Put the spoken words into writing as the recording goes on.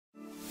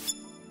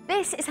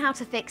This is how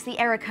to fix the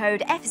error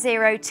code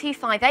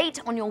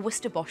F0258 on your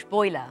Worcester Bosch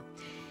boiler.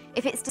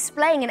 If it's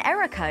displaying an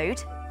error code,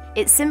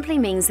 it simply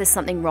means there's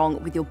something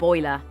wrong with your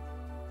boiler.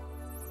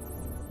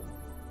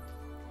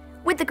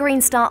 With the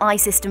Greenstar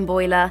iSystem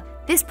boiler,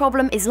 this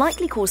problem is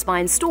likely caused by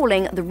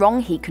installing the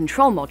wrong heat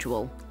control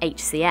module,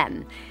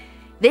 HCM.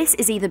 This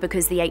is either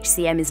because the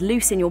HCM is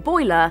loose in your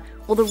boiler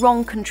or the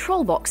wrong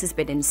control box has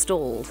been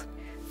installed.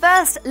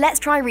 First, let's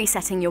try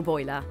resetting your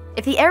boiler.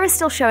 If the error is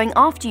still showing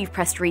after you've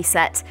pressed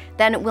reset,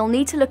 then we'll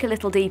need to look a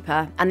little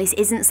deeper, and this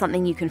isn't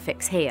something you can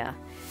fix here.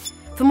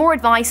 For more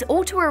advice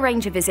or to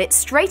arrange a visit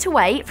straight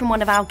away from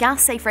one of our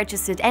Gas Safe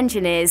Registered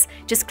engineers,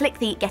 just click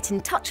the Get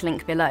in Touch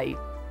link below.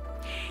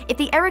 If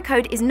the error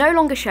code is no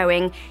longer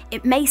showing,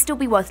 it may still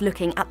be worth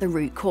looking at the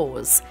root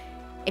cause.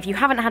 If you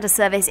haven't had a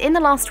service in the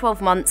last 12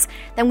 months,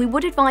 then we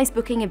would advise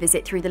booking a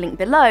visit through the link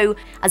below,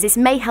 as this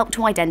may help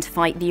to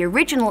identify the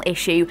original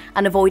issue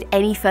and avoid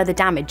any further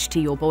damage to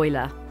your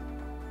boiler.